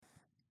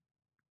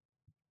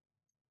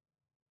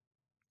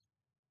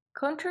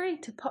Contrary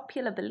to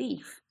popular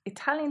belief,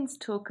 Italians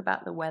talk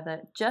about the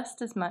weather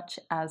just as much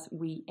as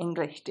we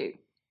English do,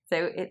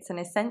 so it's an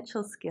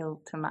essential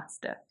skill to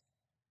master.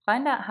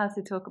 Find out how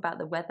to talk about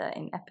the weather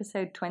in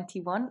episode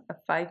 21 of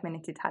 5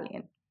 Minute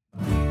Italian.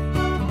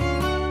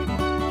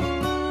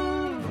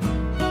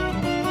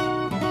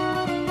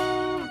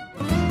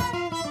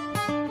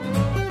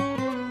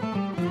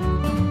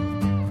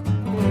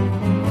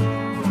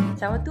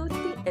 Ciao a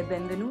tutti e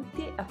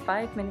benvenuti a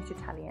 5 Minute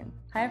Italian.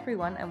 Hi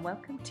everyone and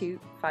welcome to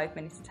 5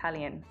 Minute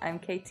Italian. I'm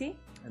Katie.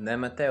 And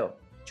I'm Matteo.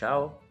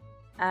 Ciao.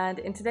 And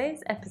in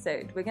today's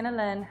episode, we're going to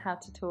learn how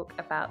to talk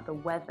about the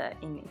weather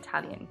in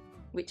Italian,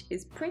 which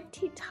is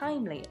pretty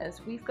timely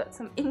as we've got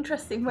some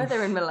interesting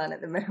weather in Milan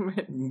at the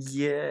moment.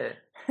 Yeah.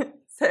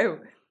 So,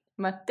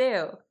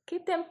 Matteo, che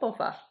tempo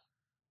fa?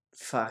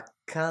 Fa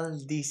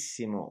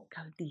caldissimo.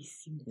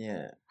 Caldissimo.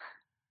 Yeah.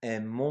 È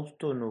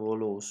molto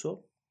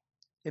nuvoloso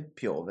e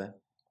piove.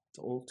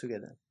 All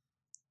together.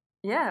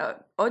 Yeah,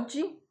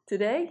 oggi?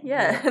 Today?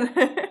 Yeah.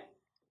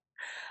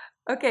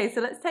 Okay, so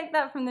let's take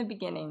that from the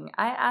beginning.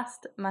 I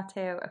asked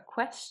Matteo a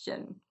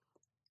question.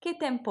 Che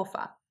tempo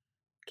fa?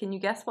 Can you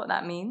guess what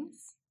that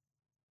means?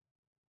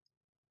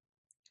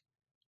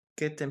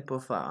 Che tempo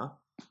fa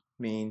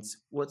means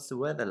what's the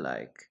weather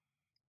like?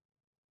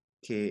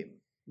 Che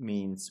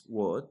means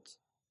what?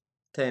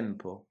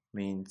 Tempo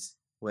means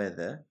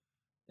weather.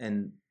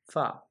 And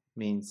fa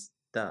means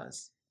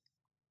does.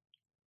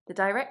 The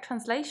direct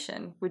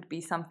translation would be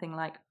something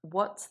like,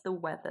 what's the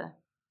weather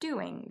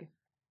doing?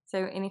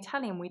 So in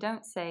Italian, we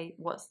don't say,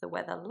 what's the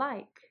weather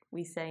like?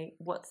 We say,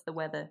 what's the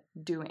weather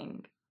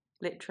doing?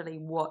 Literally,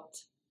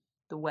 what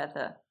the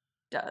weather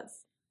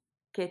does.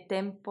 Che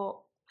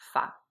tempo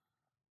fa?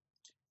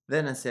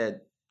 Then I said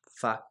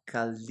fa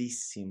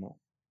caldissimo.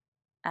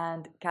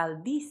 And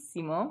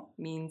caldissimo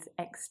means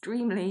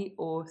extremely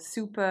or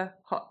super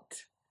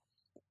hot.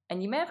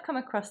 And you may have come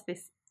across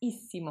this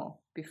issimo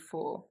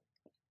before.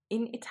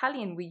 In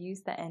Italian, we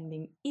use the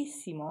ending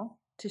issimo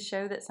to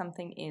show that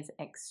something is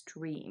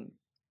extreme.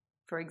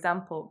 For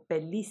example,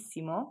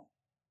 bellissimo,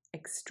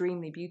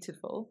 extremely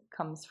beautiful,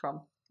 comes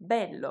from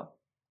bello.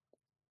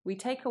 We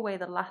take away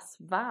the last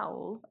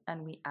vowel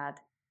and we add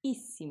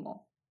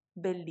issimo,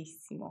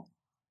 bellissimo.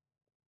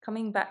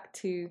 Coming back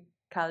to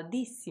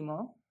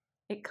caldissimo,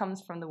 it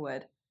comes from the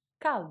word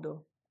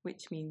caldo,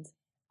 which means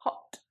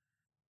hot.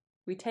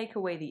 We take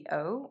away the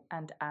O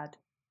and add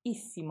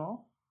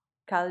issimo,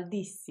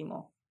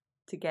 caldissimo,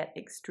 to get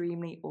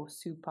extremely or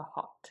super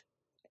hot.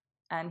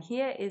 And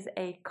here is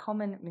a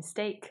common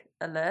mistake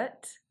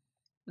alert.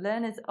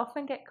 Learners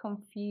often get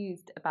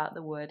confused about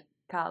the word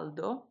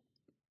caldo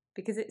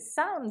because it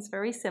sounds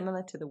very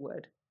similar to the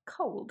word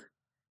cold.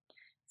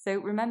 So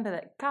remember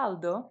that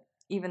caldo,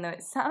 even though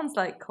it sounds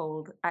like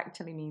cold,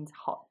 actually means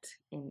hot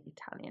in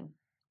Italian.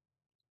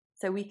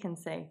 So we can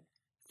say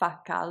fa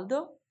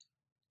caldo,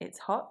 it's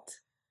hot,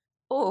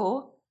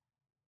 or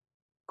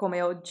come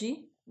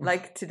oggi,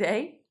 like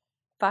today,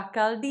 fa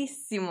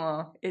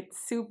caldissimo, it's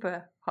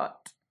super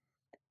hot.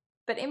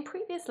 But in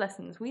previous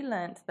lessons, we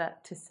learnt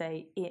that to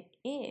say it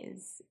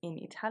is in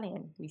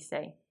Italian, we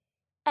say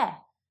è.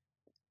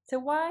 So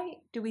why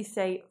do we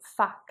say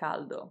fa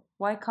caldo?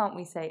 Why can't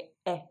we say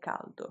è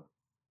caldo?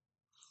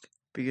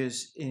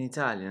 Because in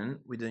Italian,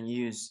 we don't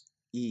use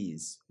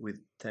is with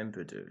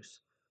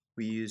temperatures.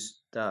 We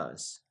use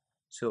does.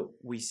 So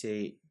we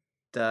say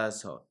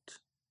does hot.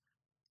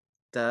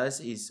 Does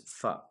is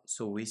fa,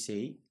 so we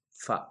say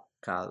fa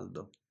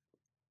caldo.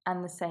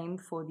 And the same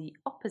for the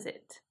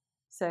opposite.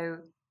 So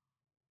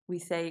we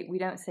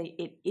don't say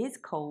it is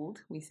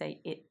cold, we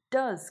say it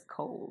does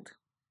cold.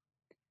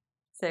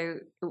 So,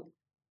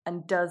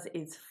 and does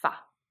is fa.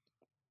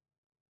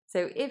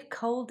 So if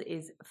cold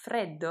is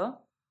freddo,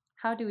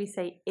 how do we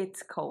say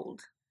it's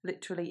cold?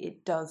 Literally,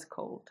 it does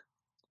cold.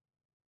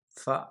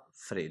 Fa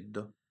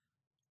freddo.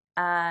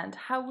 And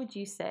how would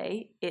you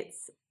say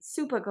it's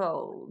super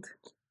cold?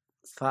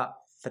 Fa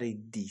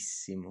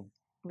freddissimo.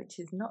 Which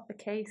is not the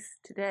case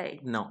today.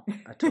 No,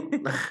 at all.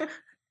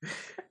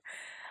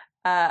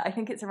 I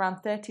think it's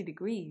around 30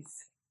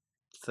 degrees.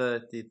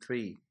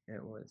 33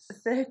 it was.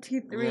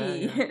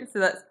 33. Yeah. So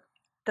that's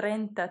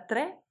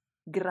 33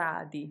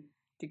 gradi.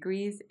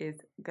 Degrees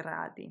is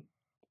gradi.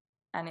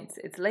 And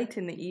it's late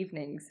in the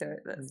evening, so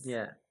that's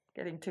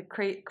getting to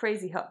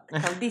crazy hot.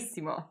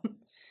 Caldissimo.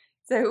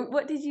 So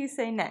what did you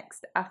say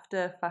next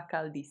after fa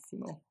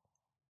caldissimo?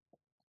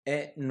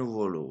 È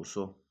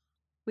nuvoloso.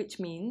 Which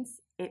means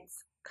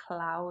it's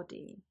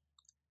cloudy.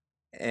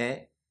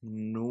 È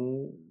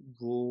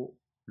nuvoloso.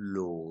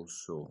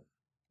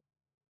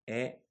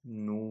 È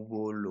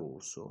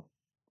nuvoloso.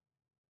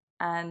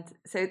 And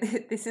so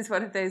this is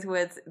one of those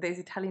words, those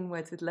Italian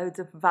words with loads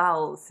of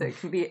vowels, so it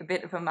can be a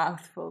bit of a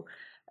mouthful.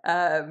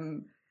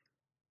 So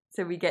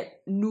we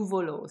get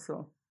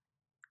nuvoloso.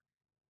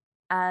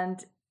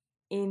 And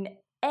in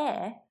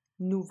è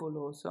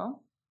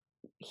nuvoloso,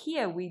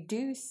 here we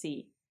do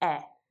see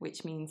è,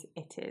 which means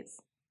it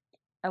is.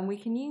 And we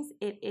can use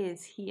it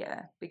is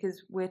here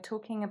because we're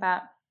talking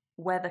about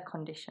weather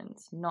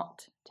conditions,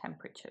 not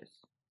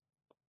temperatures.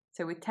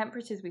 So with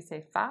temperatures, we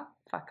say fa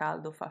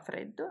caldo, fa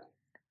freddo.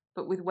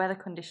 But with weather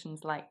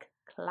conditions like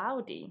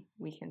cloudy,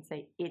 we can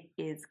say it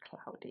is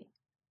cloudy.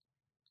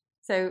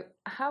 So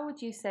how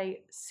would you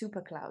say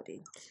super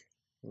cloudy?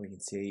 We can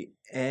say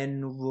è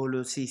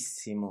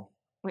nuvolosissimo.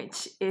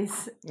 Which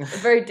is a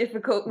very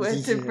difficult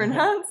word to Yeah.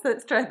 pronounce.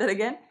 Let's try that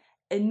again.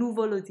 È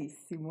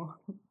nuvolosissimo.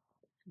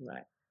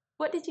 Right.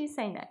 What did you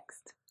say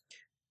next?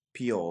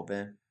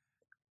 Piove.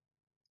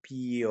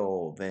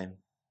 Piove.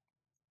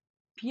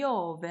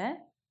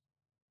 Piove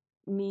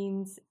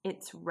means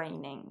it's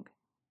raining.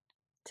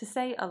 To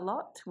say a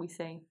lot, we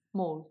say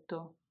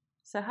molto.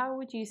 So how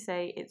would you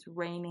say it's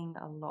raining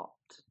a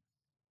lot?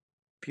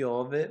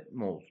 Piove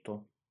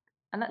molto.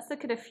 And let's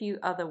look at a few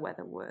other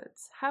weather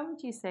words. How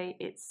would you say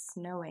it's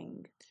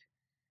snowing?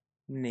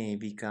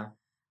 Nevica.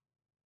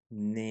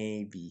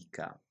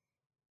 Nevica.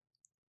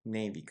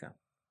 Nevica.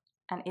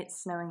 And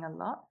it's snowing a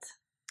lot?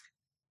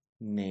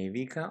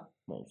 Nevica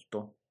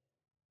molto.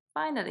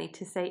 Finally,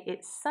 to say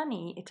it's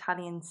sunny,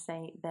 Italians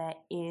say there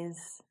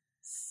is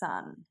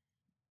sun.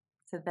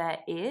 So there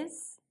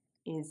is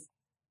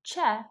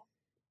c'è,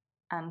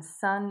 and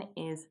sun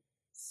is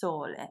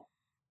sole.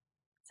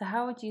 So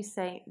how would you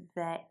say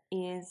there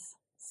is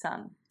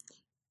sun?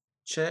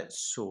 C'è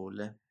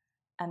sole.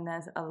 And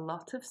there's a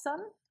lot of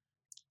sun?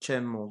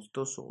 C'è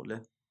molto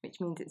sole.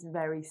 Which means it's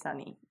very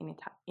sunny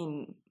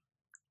in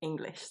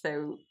English.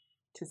 So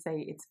to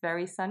say it's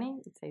very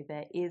sunny, you'd say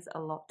there is a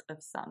lot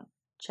of sun.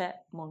 C'è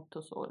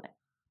molto sole.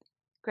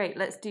 Great,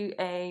 let's do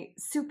a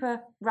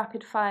super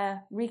rapid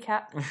fire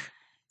recap.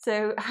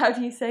 So how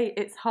do you say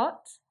it's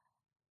hot?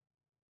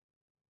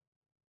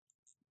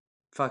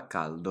 Fa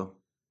caldo.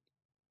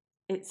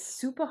 It's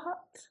super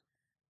hot.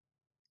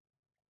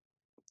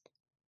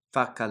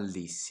 Fa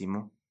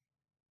caldissimo.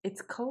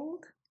 It's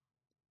cold.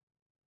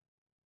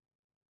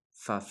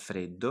 Fa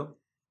freddo.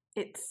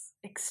 It's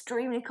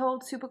extremely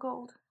cold, super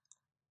cold.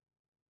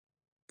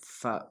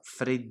 Fa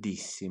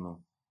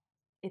freddissimo.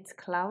 It's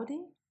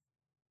cloudy.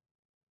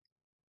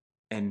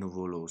 È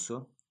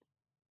nuvoloso.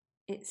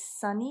 It's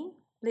sunny.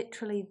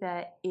 Literally,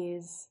 there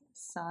is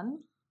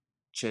sun.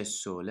 C'è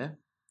sole.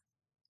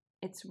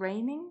 It's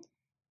raining.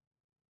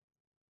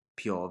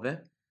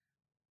 Piove.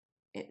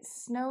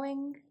 It's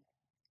snowing.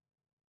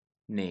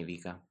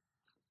 Nevica.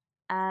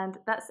 And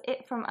that's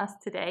it from us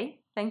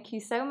today. Thank you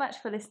so much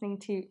for listening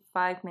to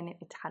 5 Minute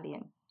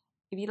Italian.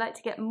 If you'd like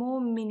to get more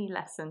mini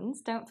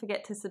lessons, don't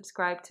forget to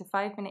subscribe to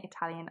 5 Minute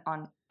Italian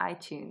on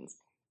iTunes.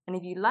 And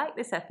if you like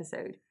this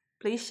episode,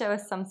 please show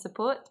us some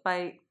support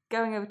by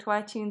going over to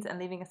iTunes and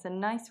leaving us a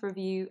nice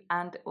review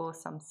and or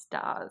some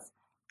stars.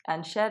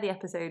 And share the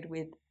episode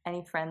with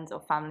any friends or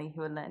family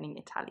who are learning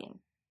Italian.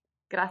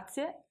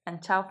 Grazie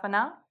and ciao for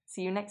now.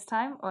 See you next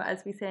time, or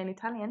as we say in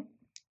Italian,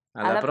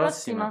 Alla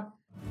prossima.